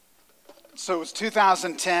So it was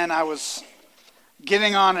 2010. I was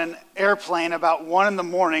getting on an airplane about 1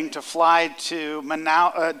 a.m. to fly to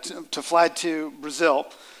Brazil,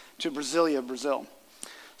 to Brasilia, Brazil.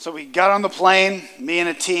 So we got on the plane, me and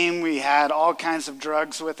a team. We had all kinds of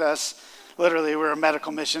drugs with us. Literally, we were a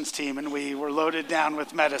medical missions team, and we were loaded down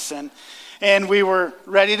with medicine. And we were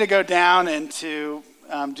ready to go down and to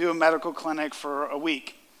do a medical clinic for a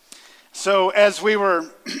week. So as we were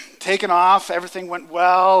taking off, everything went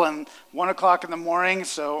well, and 1 o'clock in the morning,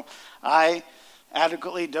 so I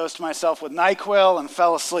adequately dosed myself with NyQuil and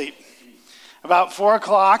fell asleep. About 4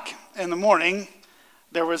 o'clock in the morning,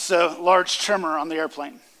 there was a large tremor on the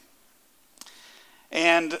airplane.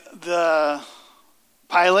 And the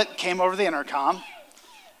pilot came over the intercom,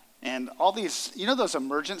 and all these, those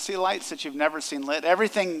emergency lights that you've never seen lit?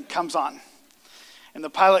 Everything comes on. And the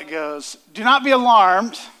pilot goes, "Do not be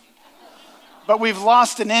alarmed, but we've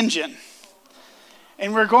lost an engine.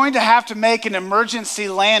 And we're going to have to make an emergency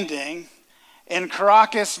landing in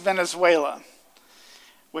Caracas, Venezuela,"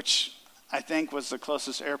 which I think was the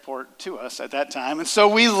closest airport to us at that time. And so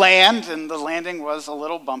we land, and the landing was a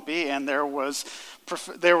little bumpy, and there was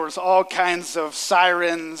all kinds of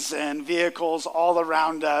sirens and vehicles all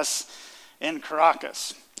around us in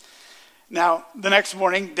Caracas. Now, the next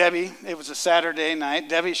morning, Debbie, it was a Saturday night,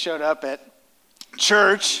 Debbie showed up at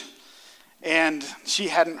church, and she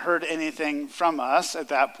hadn't heard anything from us at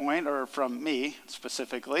that point, or from me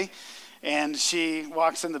specifically. And she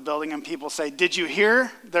walks in the building and people say, "Did you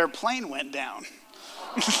hear? Their plane went down."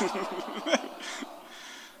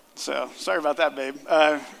 So, sorry about that, babe.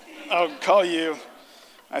 I'll call you.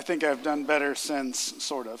 I think I've done better since,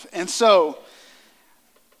 sort of. And so,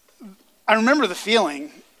 I remember the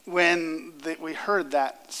feeling when we heard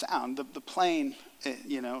that sound, the plane,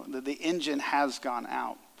 the engine has gone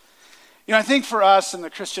out. I think for us in the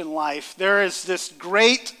Christian life, there is this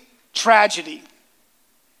great tragedy.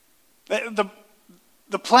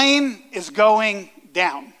 The plane is going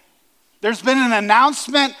down. There's been an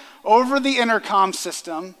announcement over the intercom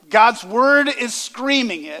system. God's word is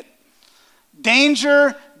screaming it.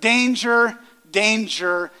 Danger, danger,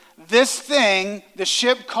 danger. This thing, the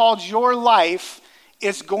ship called your life,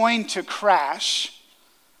 is going to crash.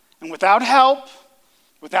 And without help,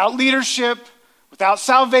 without leadership, without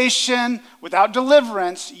salvation, without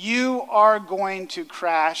deliverance, you are going to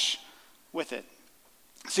crash with it.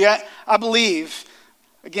 See, I believe,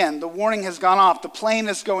 again, the warning has gone off. The plane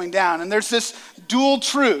is going down. And there's this dual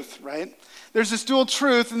truth, right? There's this dual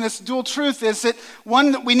truth, and this dual truth is that,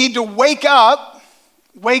 one, that we need to wake up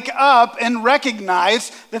and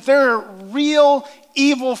recognize that there are real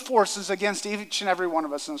evil forces against each and every one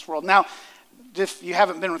of us in this world. Now, if you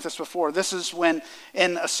haven't been with us before, this is when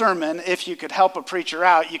in a sermon, if you could help a preacher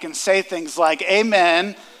out, you can say things like,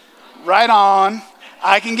 "Amen, right on,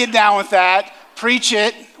 I can get down with that, preach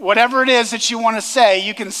it," whatever it is that you want to say,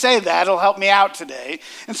 you can say that, it'll help me out today.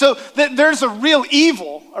 And so there's a real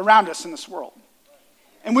evil around us in this world.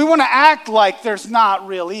 And we want to act like there's not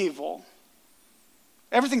real evil.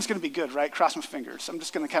 Everything's going to be good, right? Cross my fingers. I'm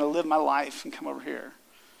just going to kind of live my life and come over here.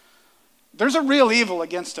 There's a real evil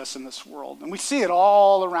against us in this world, and we see it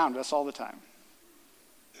all around us all the time.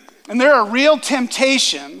 And there are real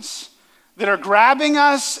temptations that are grabbing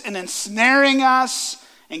us and ensnaring us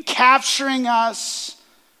and capturing us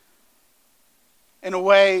in a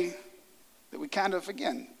way that we kind of,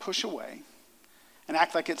 again, push away and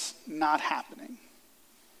act like it's not happening.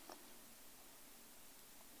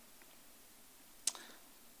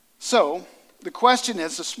 So, the question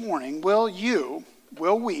is this morning, will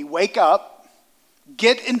we wake up,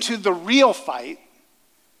 get into the real fight?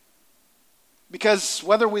 Because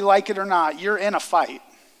whether we like it or not, you're in a fight.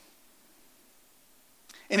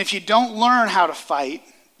 And if you don't learn how to fight,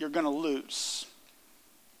 you're going to lose.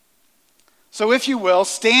 So if you will,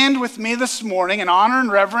 stand with me this morning in honor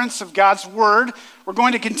and reverence of God's word. We're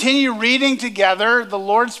going to continue reading together the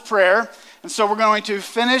Lord's Prayer. And so we're going to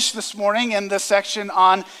finish this morning in this section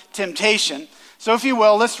on temptation. So if you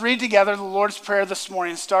will, let's read together the Lord's Prayer this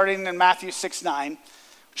morning, starting in Matthew 6:9,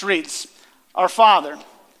 which reads, "Our Father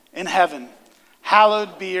in heaven,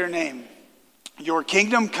 hallowed be your name. Your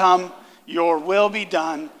kingdom come, your will be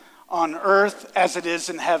done on earth as it is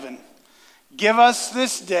in heaven. Give us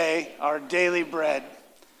this day our daily bread.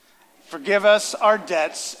 Forgive us our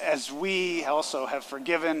debts as we also have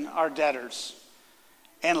forgiven our debtors.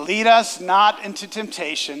 And lead us not into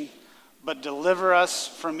temptation, but deliver us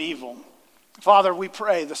from evil." Father, we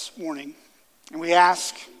pray this morning, and we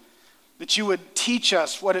ask that you would teach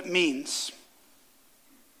us what it means,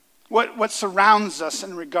 what surrounds us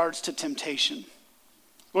in regards to temptation.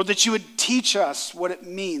 Lord, that you would teach us what it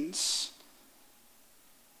means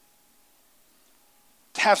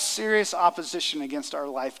have serious opposition against our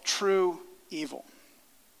life, true evil.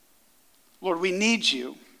 Lord, we need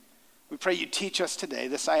you. We pray you teach us today.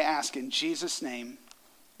 This I ask in Jesus' name.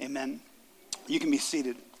 Amen. You can be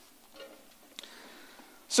seated.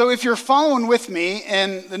 So if you're following with me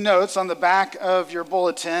in the notes on the back of your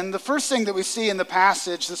bulletin, the first thing that we see in the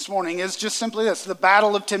passage this morning is just simply this, the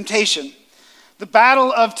battle of temptation. The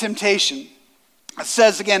battle of temptation. It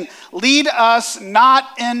says again, lead us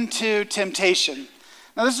not into temptation.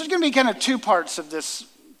 Now this is going to be kind of two parts of this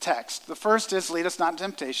text. The first is lead us not into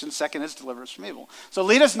temptation. Second is deliver us from evil. So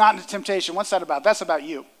lead us not into temptation. What's that about? That's about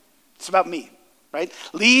you. It's about me, right?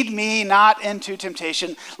 Lead me not into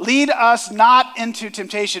temptation. Lead us not into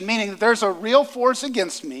temptation, meaning that there's a real force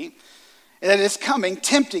against me that is coming,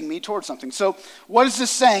 tempting me towards something. So what is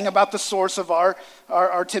this saying about the source of our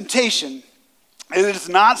temptation? It is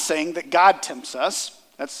not saying that God tempts us.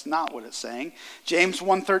 That's not what it's saying. James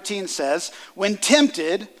 1:13 says, when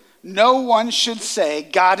tempted, no one should say,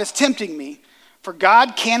 God is tempting me, for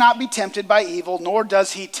God cannot be tempted by evil, nor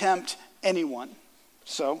does he tempt anyone.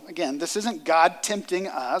 So again, this isn't God tempting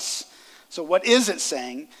us. So what is it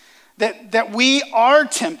saying? That we are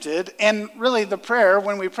tempted, and really the prayer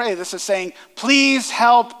when we pray this is saying, please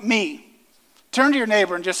help me. Turn to your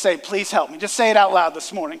neighbor and just say, please help me. Just say it out loud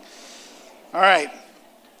this morning. All right.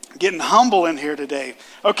 Getting humble in here today.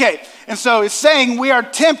 Okay, and so it's saying we are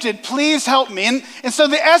tempted, please help me. And so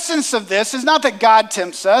the essence of this is not that God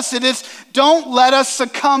tempts us. It is don't let us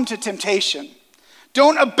succumb to temptation.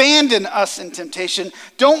 Don't abandon us in temptation.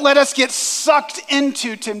 Don't let us get sucked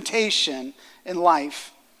into temptation in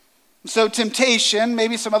life. So temptation,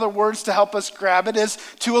 maybe some other words to help us grab it, is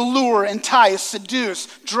to allure, entice, seduce,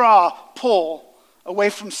 draw, pull away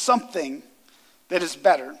from something that is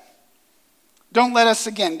better. Don't let us,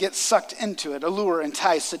 again, get sucked into it. Allure,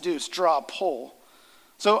 entice, seduce, draw, pull.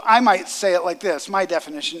 So I might say it like this. My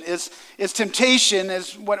definition is temptation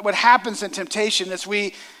is what happens in temptation is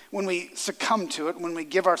when we succumb to it, when we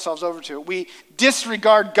give ourselves over to it, we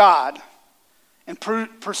disregard God in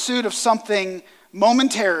pursuit of something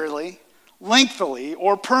momentarily, lengthily,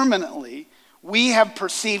 or permanently we have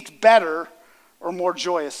perceived better or more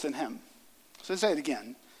joyous than him. So I say it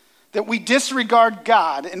again. That we disregard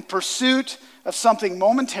God in pursuit of something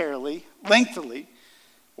momentarily, lengthily,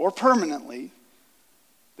 or permanently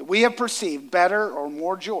that we have perceived better or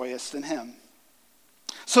more joyous than him.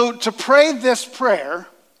 So to pray this prayer,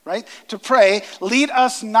 right? To pray, lead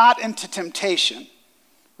us not into temptation,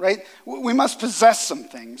 right? We must possess some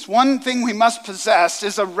things. One thing we must possess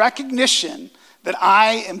is a recognition that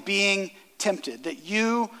I am being tempted, that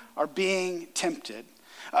you are being tempted.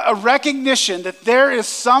 A recognition that there is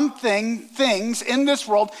things in this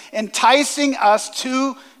world enticing us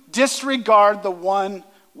to disregard the one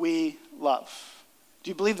we love. Do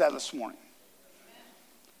you believe that this morning?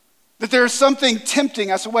 That there is something tempting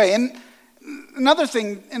us away. And another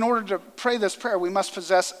thing, in order to pray this prayer, we must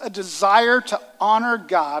possess a desire to honor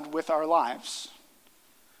God with our lives.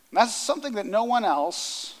 And that's something that no one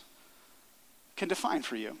else can define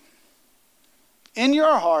for you. In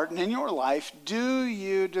your heart and in your life, do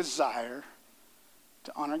you desire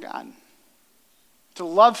to honor God? To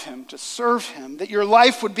love him, to serve him, that your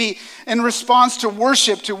life would be in response to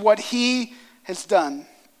worship to what he has done.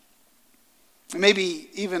 And maybe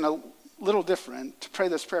even a little different, to pray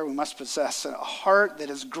this prayer, we must possess a heart that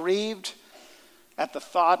is grieved at the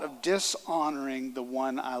thought of dishonoring the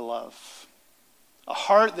one I love. A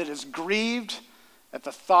heart that is grieved at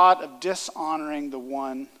the thought of dishonoring the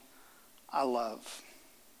one I love.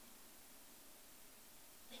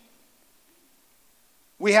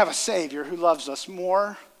 We have a Savior who loves us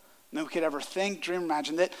more than we could ever think, dream,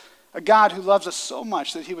 imagine. That a God who loves us so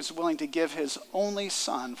much that he was willing to give his only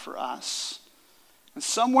Son for us. And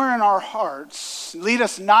somewhere in our hearts, lead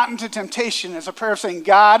us not into temptation is a prayer of saying,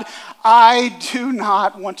 God, I do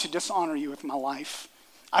not want to dishonor you with my life.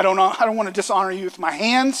 I don't want to dishonor you with my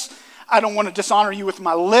hands. I don't want to dishonor you with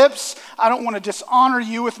my lips. I don't want to dishonor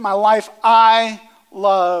you with my life. I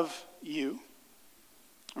love you.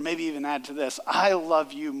 Or maybe even add to this, I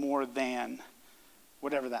love you more than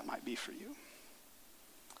whatever that might be for you.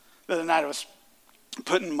 The other night I was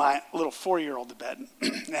putting my little 4-year-old to bed.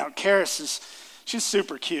 Now, Karis she's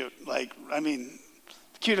super cute. The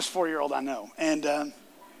cutest 4-year-old I know. And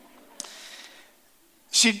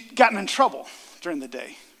she'd gotten in trouble during the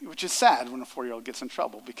day, which is sad when a 4-year-old gets in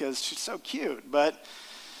trouble because she's so cute. But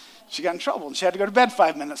she got in trouble and she had to go to bed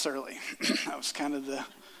 5 minutes early. That was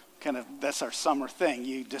that's our summer thing.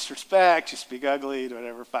 You disrespect, you speak ugly,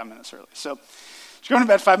 whatever, 5 minutes early. So she's going to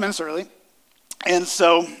bed 5 minutes early. And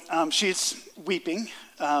so she's weeping,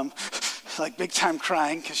 like big time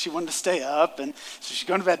crying because she wanted to stay up. And so she's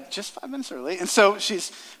going to bed just 5 minutes early. And so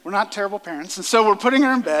we're not terrible parents. And so we're putting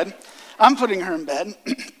her in bed. I'm putting her in bed.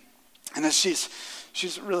 And as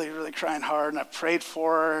she's really, really crying hard, and I prayed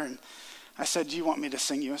for her, and I said, do you want me to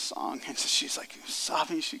sing you a song? And so she's like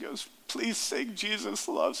sobbing. She goes, please sing Jesus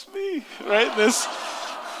Loves Me, right?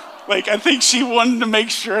 I think she wanted to make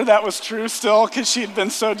sure that was true still because she'd been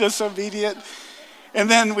so disobedient. And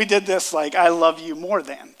then we did this I love you more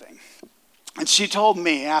than thing. And she told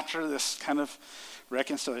me after this kind of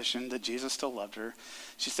reconciliation that Jesus still loved her.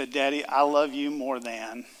 She said, Daddy, I love you more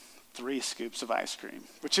than 3 scoops of ice cream,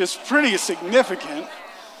 which is pretty significant,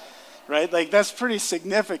 right? That's pretty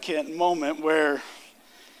significant moment where,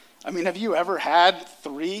 have you ever had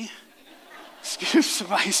 3 scoops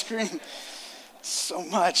of ice cream? So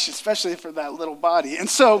much, especially for that little body. And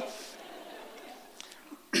so,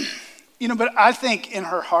 but I think in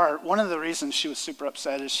her heart, one of the reasons she was super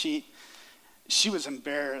upset is she was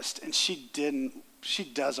embarrassed, and she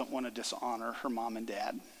doesn't want to dishonor her mom and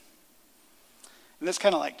dad. And that's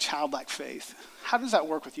kind of like childlike faith. How does that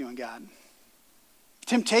work with you and God?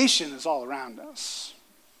 Temptation is all around us.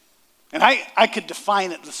 And I could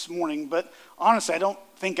define it this morning, but honestly, I don't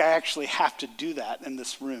think I actually have to do that in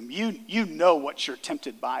this room. You know what you're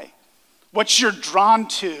tempted by, what you're drawn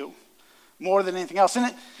to more than anything else.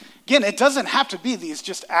 And it doesn't have to be these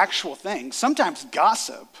just actual things. Sometimes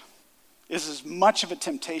gossip is as much of a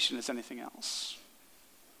temptation as anything else.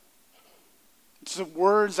 It's the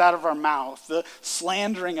words out of our mouth, the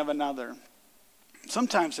slandering of another.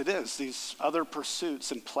 Sometimes it is these other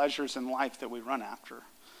pursuits and pleasures in life that we run after.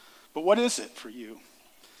 But what is it for you?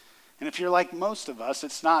 And if you're like most of us,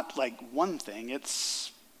 it's not one thing,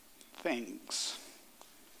 it's things.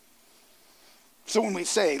 So when we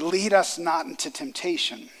say, lead us not into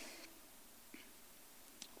temptation,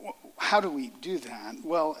 how do we do that?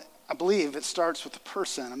 Well, I believe it starts with a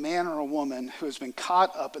person, a man or a woman, who has been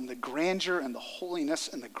caught up in the grandeur and the holiness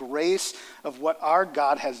and the grace of what our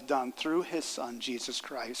God has done through his Son, Jesus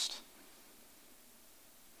Christ.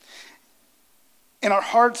 And our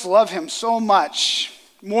hearts love him so much,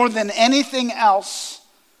 more than anything else,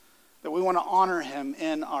 that we want to honor him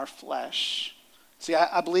in our flesh. See,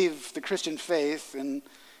 I believe the Christian faith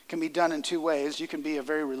can be done in 2 ways. You can be a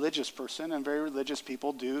very religious person, and very religious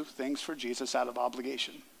people do things for Jesus out of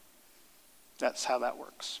obligation. That's how that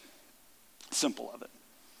works. Simple of it.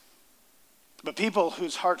 But people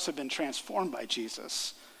whose hearts have been transformed by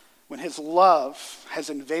Jesus, when his love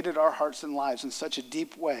has invaded our hearts and lives in such a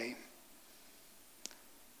deep way,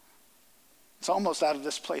 it's almost out of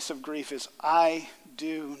this place of grief is, I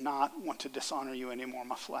do not want to dishonor you anymore,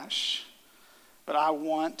 my flesh, but I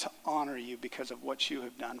want to honor you because of what you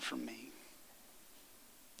have done for me.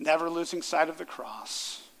 Never losing sight of the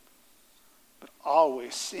cross, but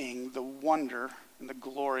always seeing the wonder and the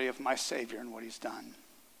glory of my Savior and what he's done.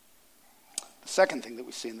 The second thing that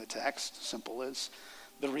we see in the text, simple, is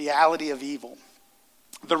the reality of evil.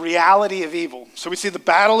 The reality of evil. So we see the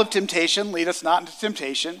battle of temptation, lead us not into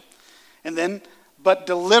temptation. And then, but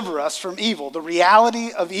deliver us from evil, the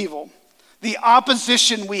reality of evil, the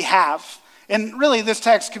opposition we have. And really, this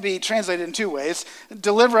text could be translated in 2 ways.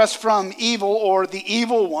 Deliver us from evil, or the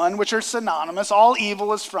evil one, which are synonymous. All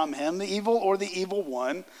evil is from him, the evil or the evil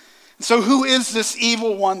one. So who is this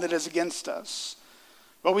evil one that is against us?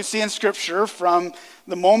 Well, we see in Scripture from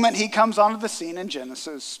the moment he comes onto the scene in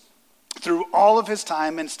Genesis, through all of his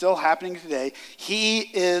time and still happening today, he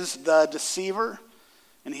is the deceiver.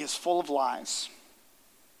 And he is full of lies.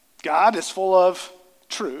 God is full of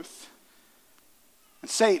truth.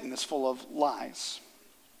 And Satan is full of lies.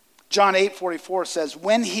 John 8:44 says,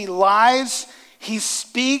 when he lies, he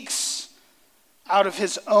speaks out of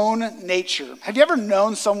his own nature. Have you ever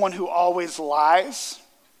known someone who always lies?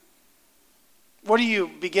 What do you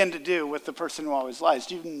begin to do with the person who always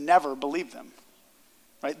lies? You never believe them.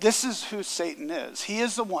 Right? This is who Satan is. He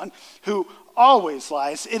is the one who always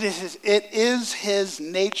lies. It is his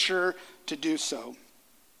nature to do so.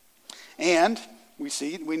 And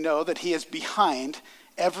we know that he is behind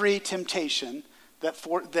every temptation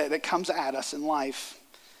that comes at us in life.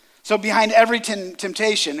 So behind every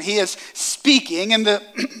temptation, he is speaking, and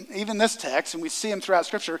even this text, and we see him throughout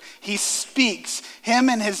Scripture, he speaks. Him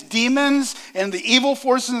and his demons and the evil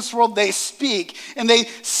forces in this world, they speak, and they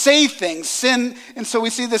say things, sin. And so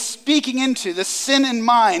we see this speaking into, this sin in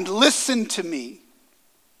mind, listen to me.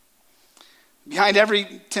 Behind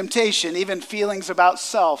every temptation, even feelings about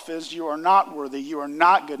self, is you are not worthy, you are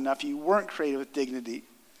not good enough, you weren't created with dignity.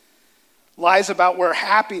 Lies about where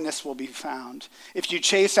happiness will be found. If you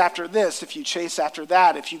chase after this, if you chase after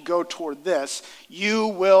that, if you go toward this, you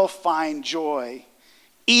will find joy.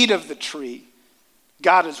 eat of the tree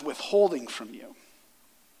God is withholding from you,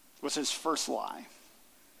 was his first lie.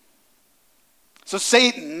 So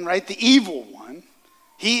Satan, right, the evil one,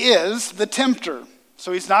 he is the tempter.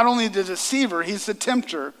 So he's not only the deceiver, he's the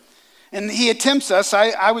tempter. And he attempts us,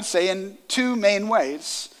 I would say, in two main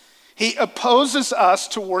ways. He opposes us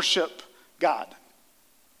to worship God.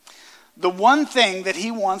 The one thing that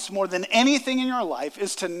he wants more than anything in your life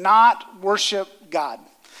is to not worship God,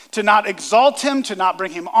 to not exalt him, to not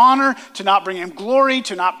bring him honor, to not bring him glory,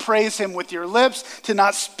 to not praise him with your lips, to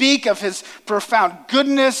not speak of his profound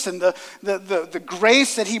goodness and the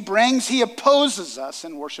grace that he brings. He opposes us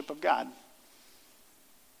in worship of God.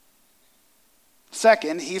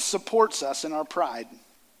 Second, he supports us in our pride.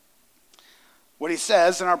 What he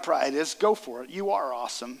says in our pride is, go for it. You are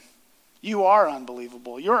awesome. You are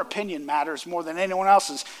unbelievable. Your opinion matters more than anyone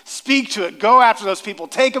else's. Speak to it. Go after those people.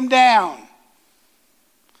 Take them down.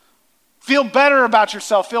 Feel better about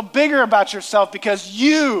yourself. Feel bigger about yourself because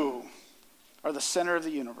you are the center of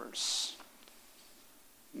the universe.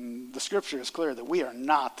 And the scripture is clear that we are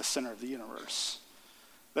not the center of the universe.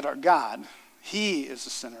 That our God, he is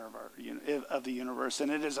the center of the universe,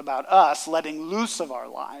 and it is about us letting loose of our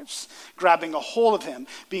lives, grabbing a hold of him,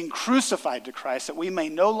 being crucified to Christ, that we may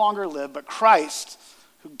no longer live, but Christ,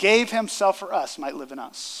 who gave himself for us, might live in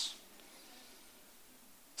us.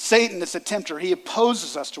 Satan is a tempter. He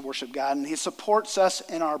opposes us to worship God, and he supports us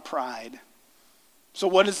in our pride. So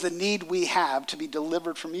what is the need we have to be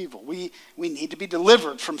delivered from evil? We need to be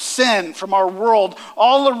delivered from sin, from our world.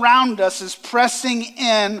 All around us is pressing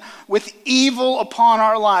in with evil upon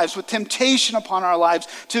our lives, with temptation upon our lives,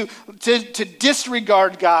 to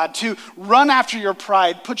disregard God, to run after your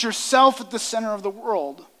pride, put yourself at the center of the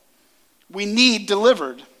world. We need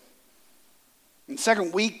delivered. And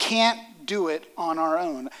second, we can't do it on our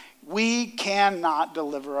own. We cannot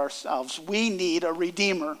deliver ourselves. We need a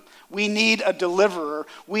redeemer. We need a deliverer.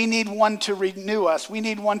 We need one to renew us. We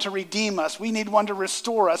need one to redeem us. We need one to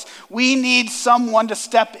restore us. We need someone to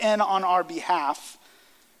step in on our behalf.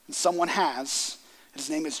 And someone has. His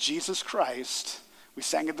name is Jesus Christ. We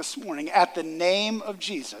sang it this morning. At the name of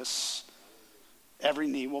Jesus, every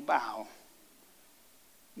knee will bow.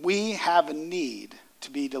 We have a need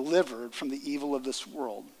to be delivered from the evil of this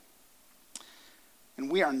world. And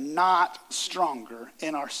we are not stronger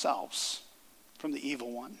in ourselves from the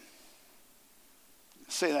evil one.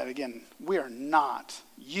 Say that again.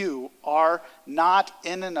 You are not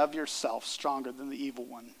in and of yourself stronger than the evil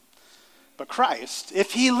one. But Christ,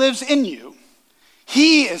 if he lives in you,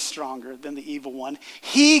 he is stronger than the evil one.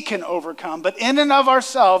 He can overcome. But in and of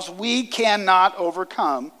ourselves, we cannot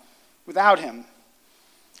overcome without him.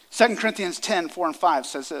 2 Corinthians 10, 4 and 5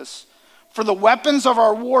 says this. For the weapons of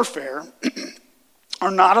our warfare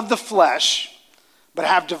are not of the flesh, but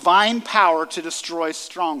have divine power to destroy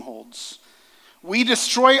strongholds. We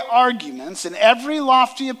destroy arguments and every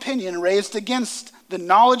lofty opinion raised against the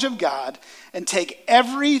knowledge of God and take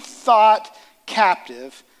every thought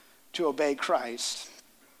captive to obey Christ.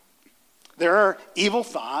 There are evil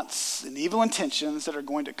thoughts and evil intentions that are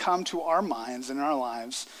going to come to our minds and our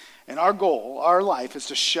lives, and our goal, our life, is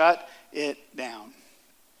to shut it down.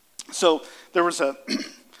 So there was a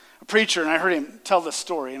preacher, and I heard him tell this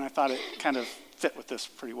story, and I thought it kind of fit with this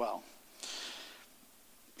pretty well.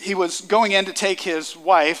 He was going in to take his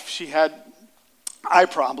wife. She had eye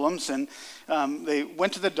problems, and they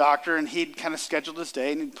went to the doctor, and he'd kind of scheduled his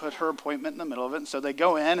day, and he'd put her appointment in the middle of it. And so they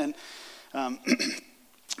go in, and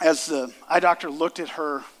as the eye doctor looked at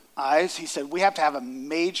her eyes, he said, we have to have a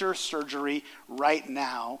major surgery right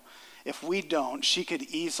now. If we don't, she could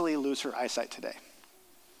easily lose her eyesight today.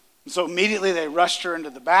 So immediately they rushed her into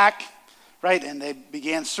the back, right, and they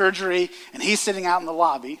began surgery, and he's sitting out in the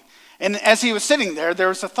lobby. And as he was sitting there, there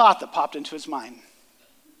was a thought that popped into his mind.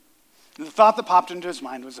 And the thought that popped into his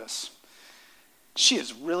mind was this. She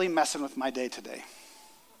is really messing with my day today.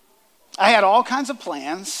 I had all kinds of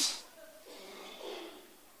plans,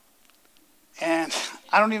 and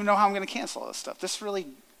I don't even know how I'm going to cancel all this stuff. This really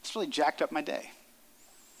jacked up my day.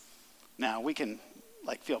 Now, we can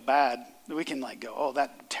feel bad. We can go, oh,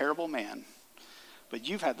 that terrible man. But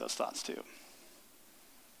you've had those thoughts too.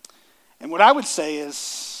 And what I would say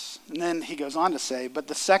is, and then he goes on to say, but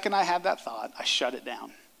the second I had that thought, I shut it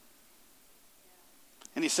down.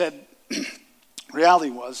 And he said,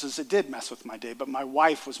 reality was it did mess with my day, but my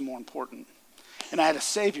wife was more important. And I had a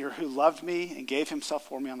Savior who loved me and gave himself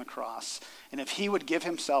for me on the cross. And if he would give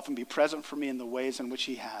himself and be present for me in the ways in which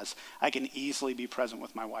he has, I can easily be present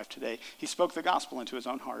with my wife today. He spoke the gospel into his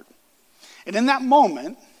own heart. And in that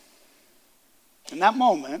moment,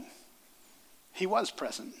 he was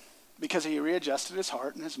present because he readjusted his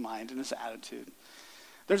heart and his mind and his attitude.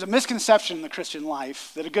 There's a misconception in the Christian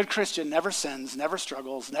life that a good Christian never sins, never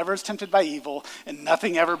struggles, never is tempted by evil, and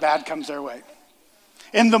nothing ever bad comes their way.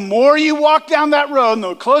 And the more you walk down that road and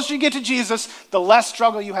the closer you get to Jesus, the less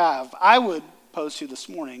struggle you have. I would pose to you this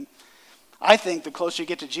morning, I think the closer you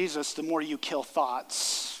get to Jesus, the more you kill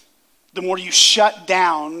thoughts. The more you shut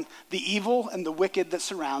down the evil and the wicked that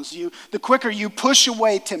surrounds you, the quicker you push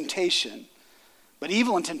away temptation. But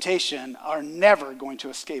evil and temptation are never going to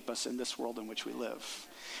escape us in this world in which we live.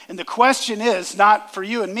 And the question is, not for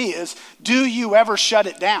you and me, is do you ever shut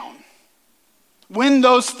it down? When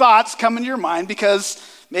those thoughts come into your mind, because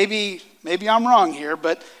maybe I'm wrong here,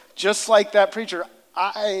 but just like that preacher,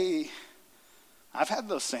 I've had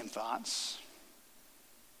those same thoughts.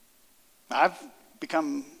 I've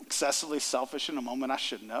become excessively selfish in a moment I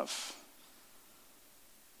shouldn't have.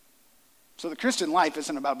 So the Christian life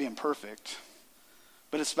isn't about being perfect,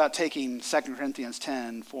 but it's about taking 2 Corinthians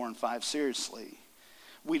 10, 4 and 5 seriously.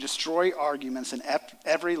 We destroy arguments and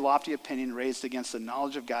every lofty opinion raised against the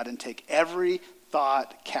knowledge of God and take every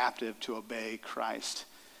thought captive to obey Christ.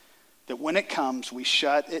 That when it comes, we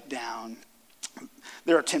shut it down.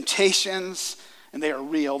 There are temptations and they are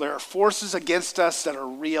real. There are forces against us that are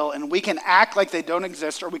real, and we can act like they don't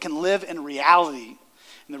exist, or we can live in reality.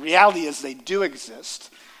 And the reality is they do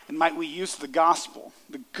exist. And might we use the gospel,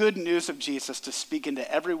 the good news of Jesus, to speak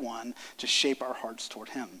into everyone, to shape our hearts toward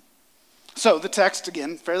him. So the text,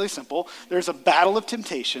 again, fairly simple. There's a battle of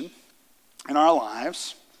temptation in our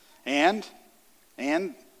lives, and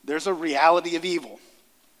there's a reality of evil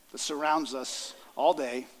that surrounds us all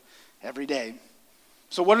day, every day.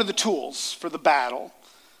 So what are the tools for the battle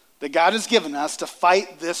that God has given us to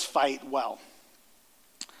fight this fight well?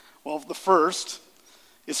 Well, the first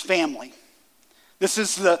is family. This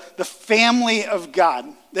is the family of God,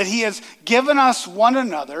 that he has given us one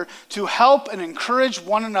another to help and encourage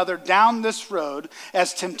one another down this road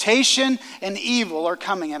as temptation and evil are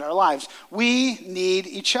coming in our lives. We need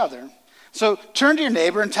each other. So turn to your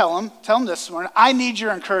neighbor and tell him this morning, I need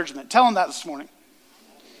your encouragement. Tell him that this morning.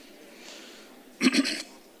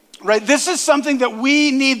 Right, this is something that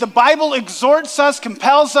we need. The Bible exhorts us,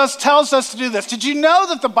 compels us, tells us to do this. Did you know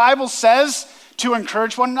that the Bible says to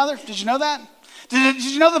encourage one another? Did you know that? Did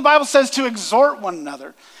you know the Bible says to exhort one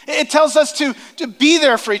another? It tells us to be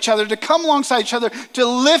there for each other, to come alongside each other, to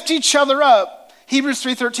lift each other up. Hebrews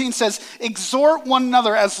 3:13 says, exhort one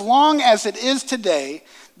another as long as it is today,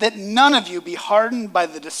 that none of you be hardened by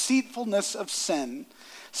the deceitfulness of sin.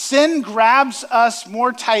 Sin grabs us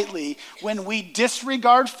more tightly when we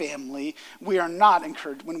disregard family. When we are not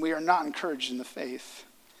encouraged in the faith.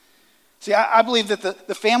 See, I believe that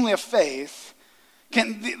the family of faith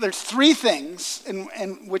there's three things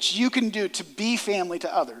in which you can do to be family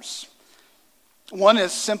to others. One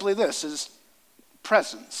is simply this, is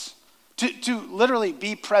presence. To literally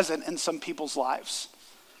be present in some people's lives.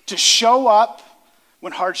 To show up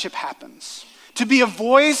when hardship happens. To be a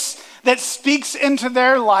voice that speaks into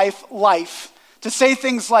their life. To say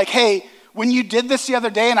things like, hey, when you did this the other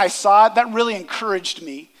day and I saw it, that really encouraged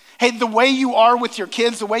me. Hey, the way you are with your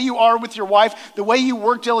kids, the way you are with your wife, the way you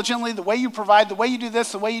work diligently, the way you provide, the way you do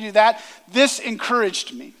this, the way you do that, this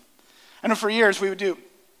encouraged me. I know for years we would do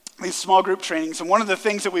these small group trainings, and one of the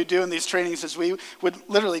things that we do in these trainings is we would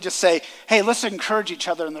literally just say, hey, let's encourage each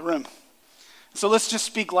other in the room. So let's just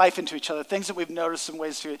speak life into each other, things that we've noticed and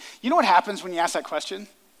ways to. You know what happens when you ask that question?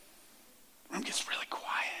 The room gets really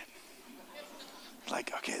quiet.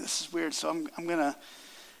 Like, okay, this is weird, so I'm going to,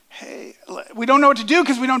 hey, we don't know what to do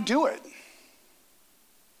because we don't do it.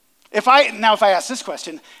 If I ask this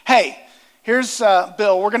question, hey, here's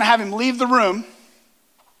Bill, we're going to have him leave the room.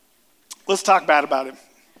 Let's talk bad about him.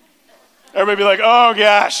 Everybody be like, oh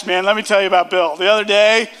gosh, man, let me tell you about Bill. The other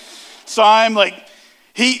day, saw him like,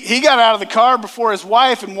 he got out of the car before his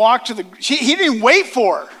wife and walked to he didn't even wait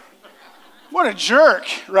for her. What a jerk,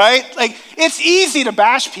 right? Like, it's easy to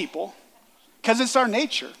bash people because it's our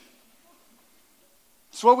nature.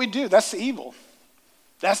 It's what we do. That's the evil.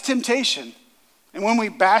 That's temptation. And when we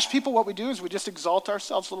bash people, what we do is we just exalt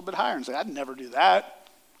ourselves a little bit higher and say, I'd never do that.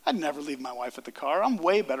 I'd never leave my wife at the car. I'm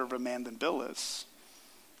way better of a man than Bill is.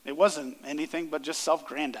 It wasn't anything but just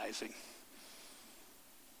self-grandizing.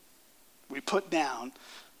 We put down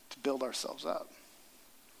to build ourselves up.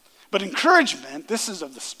 But encouragement, this is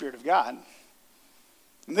of the Spirit of God.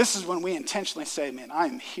 And this is when we intentionally say, man, I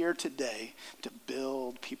am here today to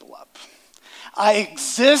build people up. I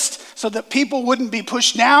exist so that people wouldn't be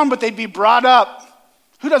pushed down, but they'd be brought up.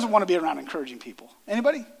 Who doesn't want to be around encouraging people?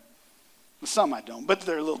 Anybody? Well, some I don't, but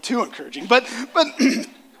they're a little too encouraging. But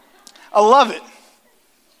I love it.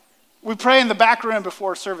 We pray in the back room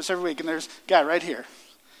before service every week, and there's a guy right here.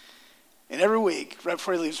 And every week, right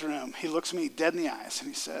before he leaves the room, he looks me dead in the eyes and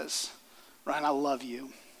he says, Ryan, I love you.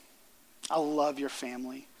 I love your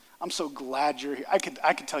family. I'm so glad you're here. I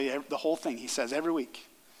could tell you the whole thing he says every week.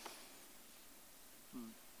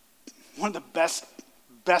 One of the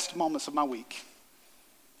best moments of my week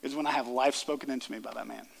is when I have life spoken into me by that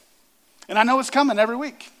man. And I know it's coming every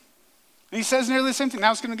week. And he says nearly the same thing.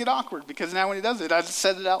 Now it's going to get awkward because now when he does it, I just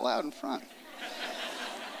said it out loud in front.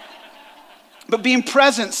 But being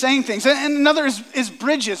present, saying things. And another is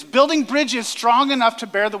bridges, building bridges strong enough to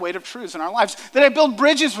bear the weight of truths in our lives. That I build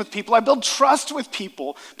bridges with people, I build trust with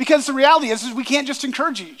people. Because the reality is we can't just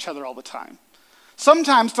encourage each other all the time.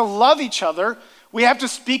 Sometimes to love each other, we have to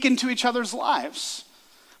speak into each other's lives.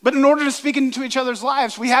 But in order to speak into each other's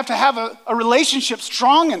lives, we have to have a relationship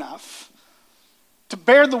strong enough to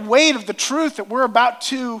bear the weight of the truth that we're about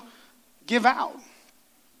to give out.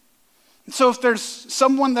 And so if there's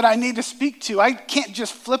someone that I need to speak to, I can't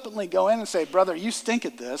just flippantly go in and say, brother, you stink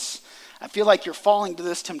at this. I feel like you're falling to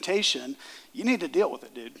this temptation. You need to deal with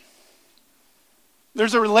it, dude.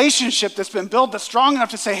 There's a relationship that's been built that's strong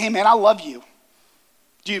enough to say, hey, man, I love you.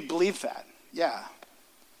 Do you believe that? Yeah.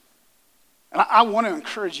 And I want to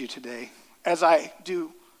encourage you today, as I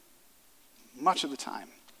do much of the time.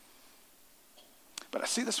 But I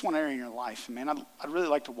see this one area in your life, and man, I'd really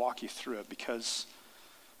like to walk you through it because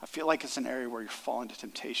I feel like it's an area where you're falling to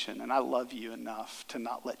temptation, and I love you enough to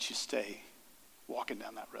not let you stay walking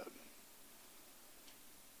down that road.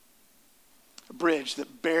 A bridge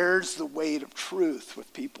that bears the weight of truth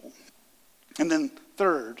with people. And then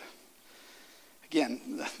third, again,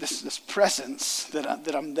 this presence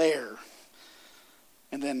that I'm there.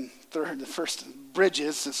 And then third, the first,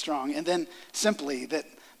 bridges is strong. And then simply that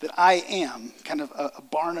I am kind of a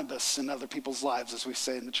Barnabas in other people's lives, as we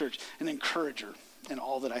say in the church, an encourager in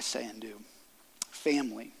all that I say and do.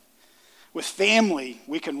 Family. With family,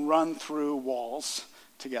 we can run through walls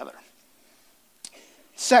together.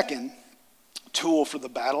 Second tool for the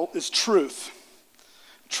battle is truth.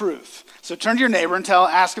 Truth. So turn to your neighbor and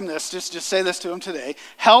ask him this, just say this to him today.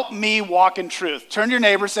 Help me walk in truth. Turn to your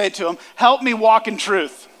neighbor, say it to him, help me walk in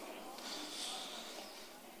truth.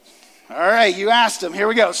 All right, you asked him. Here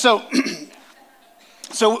we go. So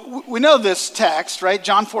we know this text, right?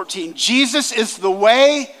 John 14. Jesus is the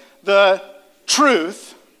way, the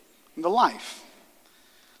truth, and the life.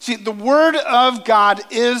 See, the word of God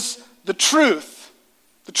is the truth.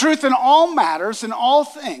 The truth in all matters, in all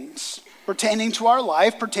things, pertaining to our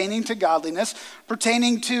life, pertaining to godliness,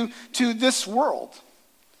 pertaining to this world.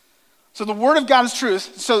 So the word of God is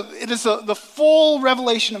truth. So it is the full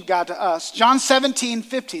revelation of God to us. John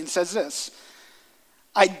 17:15 says this,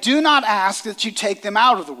 I do not ask that you take them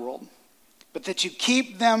out of the world, but that you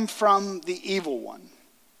keep them from the evil one.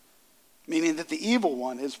 Meaning that the evil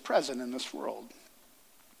one is present in this world.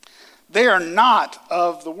 They are not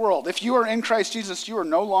of the world. If you are in Christ Jesus, you are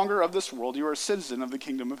no longer of this world. You are a citizen of the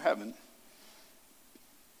kingdom of heaven.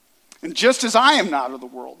 And just as I am not of the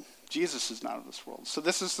world, Jesus is not of this world. So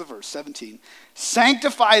this is the verse, 17.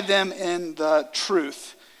 Sanctify them in the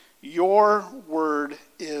truth. Your word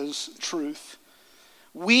is truth.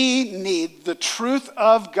 We need the truth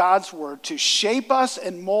of God's word to shape us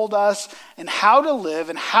and mold us and how to live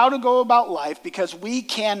and how to go about life because we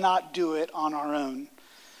cannot do it on our own.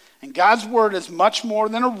 And God's word is much more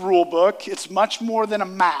than a rule book. It's much more than a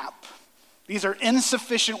map. These are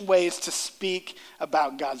insufficient ways to speak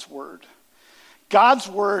about God's word. God's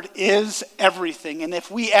word is everything. And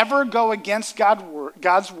if we ever go against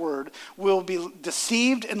God's word, we'll be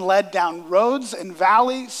deceived and led down roads and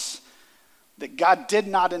valleys that God did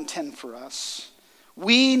not intend for us.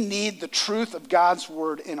 We need the truth of God's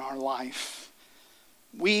word in our life.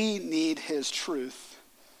 We need his truth.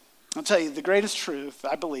 I'll tell you, the greatest truth,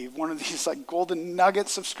 I believe, one of these like golden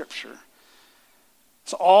nuggets of scripture,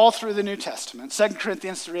 it's all through the New Testament. 2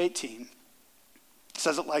 Corinthians 3:18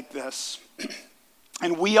 says it like this.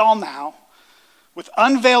 And we all now, with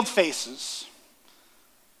unveiled faces,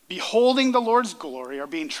 beholding the Lord's glory, are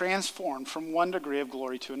being transformed from one degree of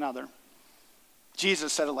glory to another.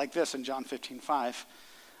 Jesus said it like this in John 15:5.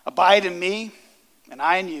 Abide in me, and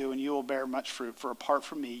I in you, and you will bear much fruit, for apart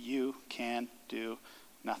from me, you can do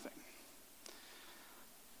nothing.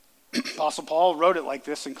 Apostle Paul wrote it like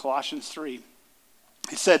this in Colossians 3.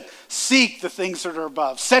 He said, seek the things that are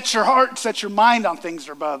above. Set your heart, set your mind on things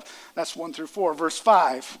that are above. That's 1-4. Verse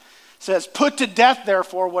 5 says, put to death,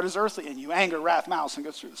 therefore, what is earthly in you. Anger, wrath, malice, and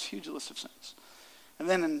goes through this huge list of sins. And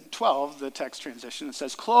then in 12, the text transition, it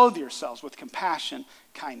says, clothe yourselves with compassion,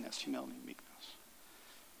 kindness, humility, and meekness.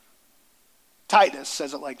 Titus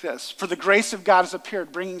says it like this. For the grace of God has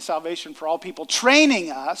appeared, bringing salvation for all people, training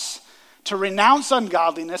us to renounce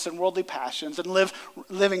ungodliness and worldly passions and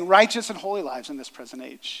living righteous and holy lives in this present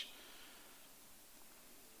age.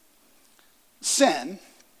 Sin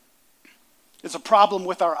is a problem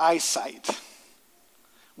with our eyesight.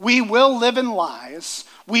 We will live in lies.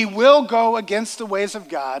 We will go against the ways of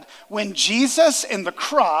God when Jesus and the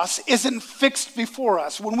cross isn't fixed before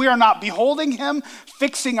us, when we are not beholding him,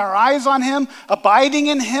 fixing our eyes on him, abiding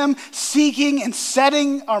in him, seeking and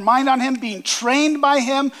setting our mind on him, being trained by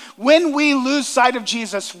him. When we lose sight of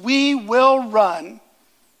Jesus, we will run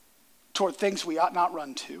toward things we ought not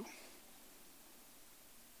run to.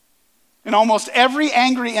 In almost every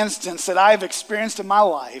angry instance that I've experienced in my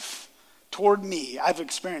life toward me, I've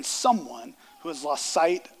experienced someone who has lost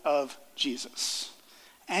sight of Jesus.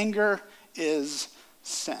 Anger is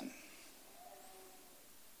sin.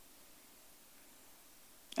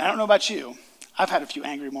 I don't know about you. I've had a few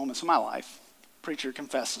angry moments in my life. Preacher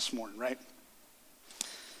confessed this morning, right?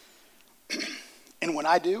 And when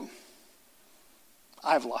I do,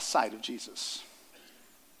 I've lost sight of Jesus.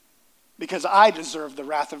 Because I deserve the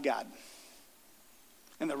wrath of God.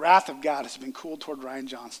 And the wrath of God has been cooled toward Ryan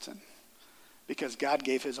Johnston because God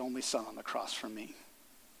gave his only son on the cross for me.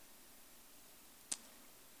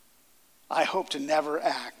 I hope to never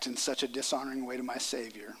act in such a dishonoring way to my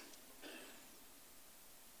Savior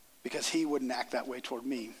because he wouldn't act that way toward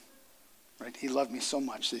me. Right? He loved me so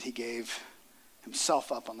much that he gave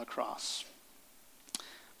himself up on the cross.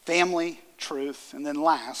 Family, truth, and then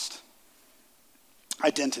last,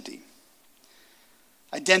 identity.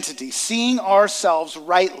 Identity, seeing ourselves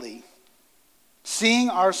rightly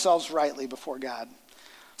before God.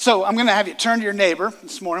 So I'm going to have you turn to your neighbor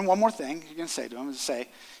this morning. One more thing you're going to say to him is you're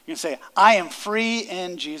going to say, I am free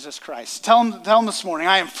in Jesus Christ. Tell him this morning,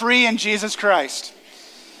 I am free in Jesus Christ.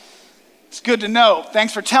 It's good to know.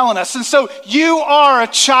 Thanks for telling us. And so you are a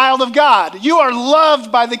child of God. You are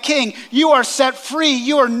loved by the King. You are set free.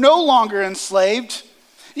 You are no longer enslaved.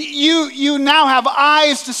 You now have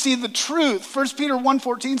eyes to see the truth. 1 Peter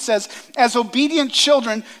 1:14 says, as obedient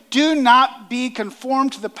children, do not be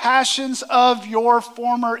conformed to the passions of your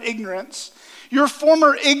former ignorance. Your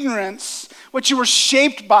former ignorance, what you were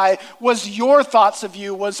shaped by, was your thoughts of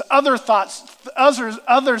you, was others'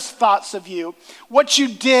 thoughts of you. What you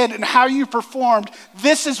did and how you performed,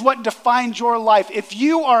 this is what defined your life. If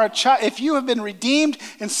you are if you have been redeemed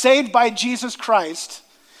and saved by Jesus Christ,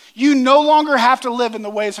 you no longer have to live in the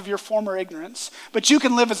ways of your former ignorance, but you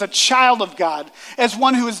can live as a child of God, as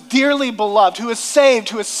one who is dearly beloved, who is saved,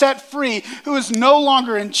 who is set free, who is no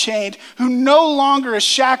longer enchained, who no longer is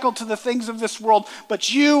shackled to the things of this world,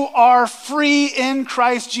 but you are free in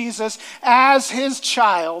Christ Jesus as his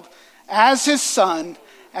child, as his son,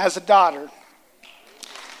 as a daughter.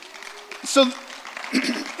 So,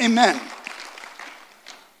 amen.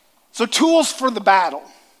 So tools for the battle.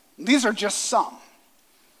 These are just some.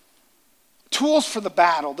 Tools for the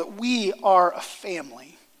battle, that we are a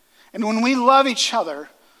family. And when we love each other,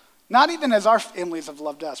 not even as our families have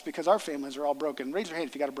loved us, because our families are all broken. Raise your hand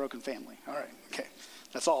if you got a broken family. All right, okay.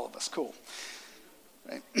 That's all of us, cool.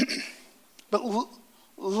 Right? But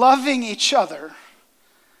loving each other,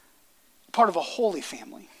 part of a holy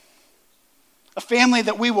family. A family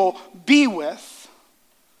that we will be with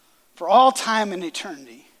for all time and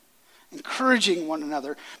eternity. Encouraging one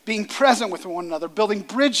another, being present with one another, building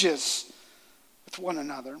bridges with one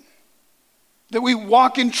another. That we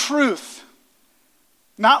walk in truth,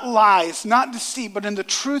 not lies, not deceit, but in the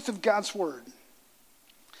truth of God's word.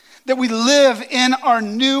 That we live in our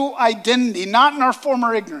new identity, not in our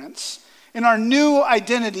former ignorance, in our new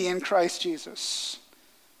identity in Christ Jesus.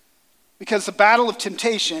 Because the battle of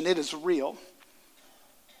temptation, it is real.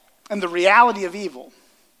 And the reality of evil,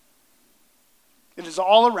 it is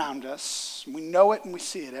all around us. We know it and we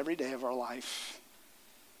see it every day of our life.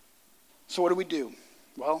 So what do?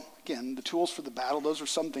 Well, again, the tools for the battle, those are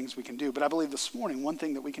some things we can do. But I believe this morning, one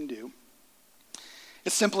thing that we can do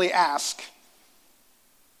is simply ask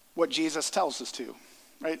what Jesus tells us to,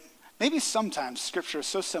 right? Maybe sometimes Scripture is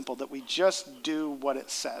so simple that we just do what it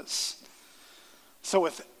says. So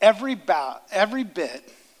with every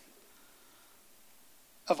bit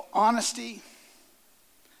of honesty,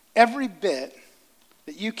 every bit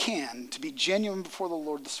that you can to be genuine before the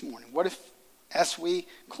Lord this morning, what if, as we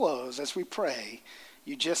close, as we pray,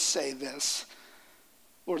 you just say this,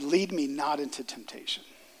 Lord, lead me not into temptation,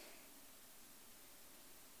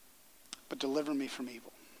 but deliver me from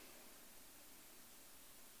evil.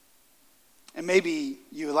 And maybe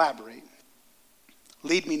you elaborate,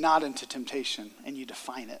 lead me not into temptation, and you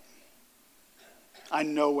define it. I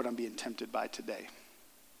know what I'm being tempted by today.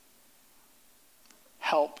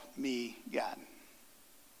 Help me, God.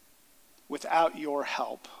 Without your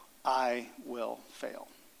help, I will fail.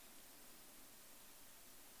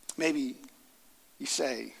 Maybe you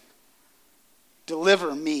say,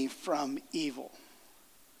 deliver me from evil.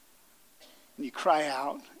 And you cry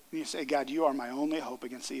out and you say, God, you are my only hope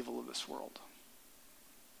against the evil of this world.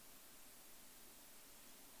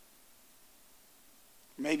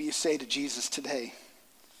 Maybe you say to Jesus today,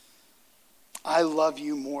 I love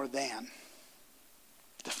you more than.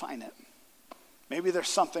 Define it. Maybe there's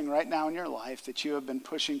something right now in your life that you have been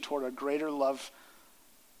pushing toward a greater love,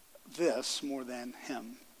 this more than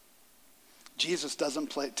him. Jesus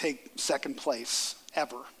doesn't take second place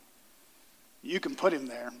ever. You can put him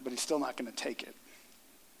there, but he's still not going to take it.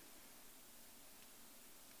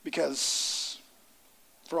 Because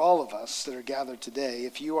for all of us that are gathered today,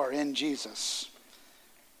 if you are in Jesus,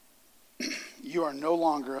 you are no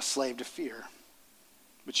longer a slave to fear,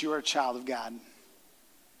 but you are a child of God.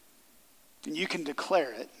 And you can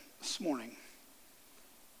declare it this morning.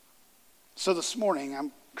 So this morning, I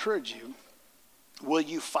encourage you, will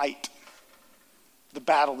you fight the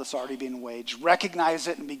battle that's already being waged? Recognize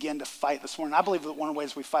it and begin to fight this morning. I believe that one of the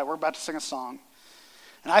ways we fight, we're about to sing a song.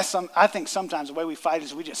 And I think sometimes the way we fight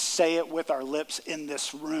is we just say it with our lips in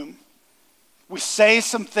this room. We say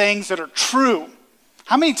some things that are true.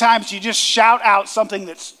 How many times do you just shout out something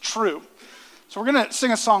that's true? So we're going to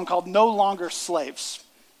sing a song called No Longer Slaves.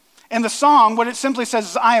 And the song, what it simply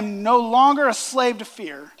says is, I am no longer a slave to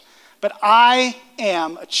fear, but I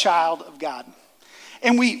am a child of God.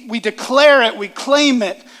 And we declare it, we claim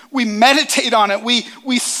it, we meditate on it, we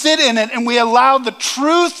sit in it, and we allow the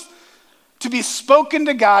truth to be spoken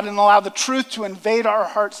to God and allow the truth to invade our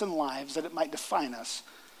hearts and lives that it might define us.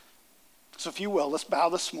 So if you will, let's bow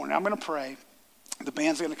this morning. I'm going to pray. The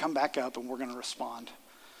band's going to come back up and we're going to respond.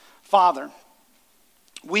 Father,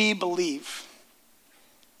 we believe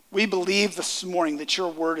this morning that your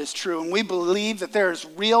word is true, and we believe that there is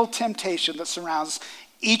real temptation that surrounds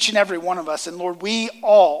each and every one of us, and Lord, we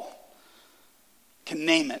all can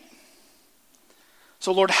name it.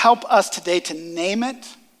 So Lord, help us today to name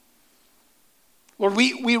it. Lord,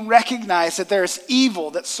 we recognize that there is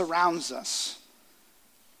evil that surrounds us.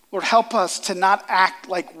 Lord, help us to not act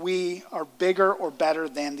like we are bigger or better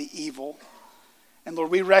than the evil. And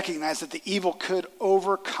Lord, we recognize that the evil could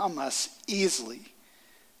overcome us easily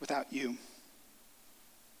without you.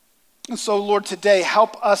 And so, Lord, today,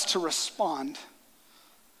 help us to respond.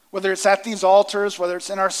 Whether it's at these altars, whether it's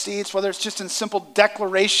in our seats, whether it's just in simple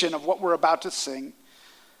declaration of what we're about to sing.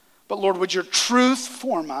 But Lord, would your truth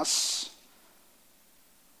form us?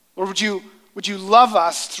 Lord, would you love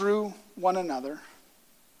us through one another?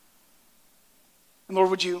 And Lord,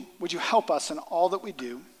 would you help us in all that we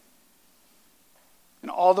do,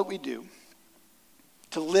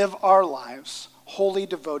 to live our lives wholly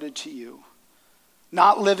devoted to you,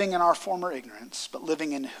 not living in our former ignorance, but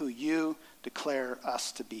living in who you declare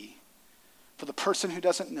us to be. For the person who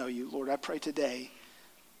doesn't know you, Lord, I pray today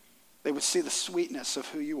they would see the sweetness of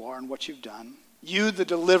who you are and what you've done. You, the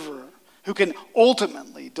deliverer, who can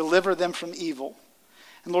ultimately deliver them from evil.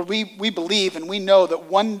 And Lord, we believe and we know that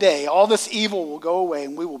one day all this evil will go away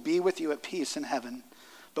and we will be with you at peace in heaven.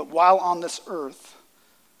 But while on this earth,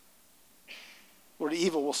 Lord,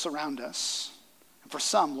 evil will surround us. And for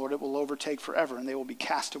some, Lord, it will overtake forever and they will be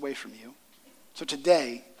cast away from you. So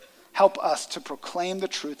today, help us to proclaim the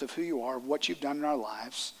truth of who you are, what you've done in our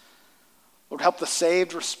lives. Lord, help the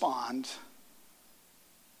saved respond.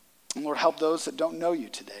 And Lord, help those that don't know you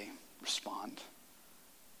today respond.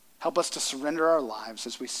 Help us to surrender our lives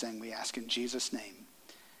as we sing. We ask in Jesus' name.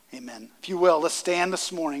 Amen. If you will, let's stand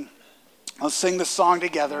this morning. Let's sing this song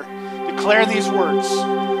together. Declare these words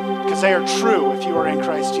because they are true if you are in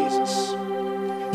Christ Jesus.